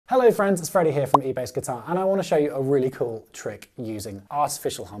Hello friends, it's Freddie here from eBass Guitar, and I want to show you a really cool trick using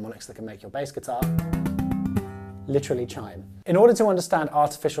artificial harmonics that can make your bass guitar literally chime. In order to understand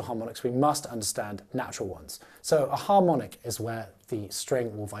artificial harmonics, we must understand natural ones. So a harmonic is where the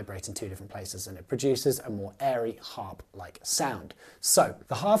string will vibrate in two different places and it produces a more airy harp-like sound. So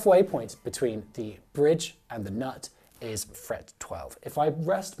the halfway point between the bridge and the nut is fret 12. If I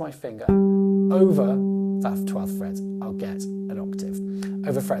rest my finger over that 12th fret, I'll get an octave.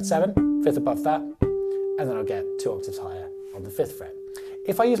 Over fret 7, fifth above that, and then I'll get 2 octaves higher on the 5th fret.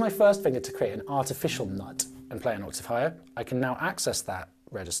 If I use my first finger to create an artificial nut and play an octave higher, I can now access that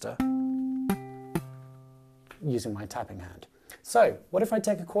register using my tapping hand. So, what if I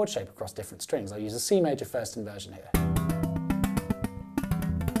take a chord shape across different strings? I'll use a C major first inversion here.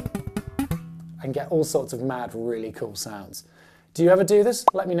 And get all sorts of mad, really cool sounds. Do you ever do this?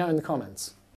 Let me know in the comments.